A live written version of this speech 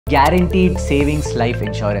Guaranteed savings life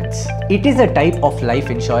insurance. It is a type of life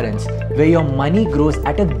insurance where your money grows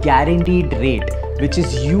at a guaranteed rate, which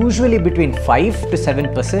is usually between 5 to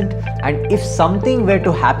 7%, and if something were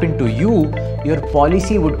to happen to you, your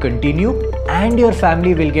policy would continue and your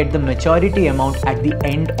family will get the maturity amount at the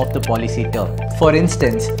end of the policy term. For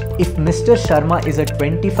instance, if Mr. Sharma is a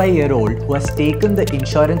 25-year-old who has taken the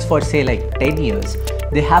insurance for say like 10 years,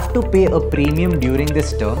 they have to pay a premium during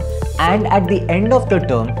this term, and at the end of the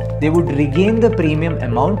term, they would regain the premium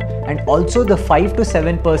amount and also the 5 to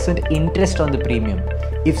 7% interest on the premium.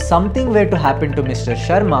 If something were to happen to Mr.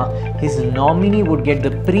 Sharma, his nominee would get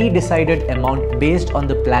the pre-decided amount based on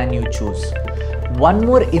the plan you choose. One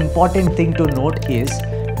more important thing to note is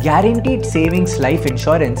guaranteed savings life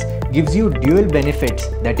insurance gives you dual benefits.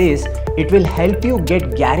 That is, it will help you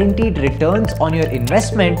get guaranteed returns on your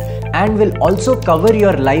investment and will also cover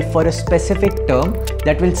your life for a specific term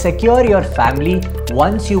that will secure your family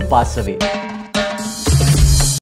once you pass away.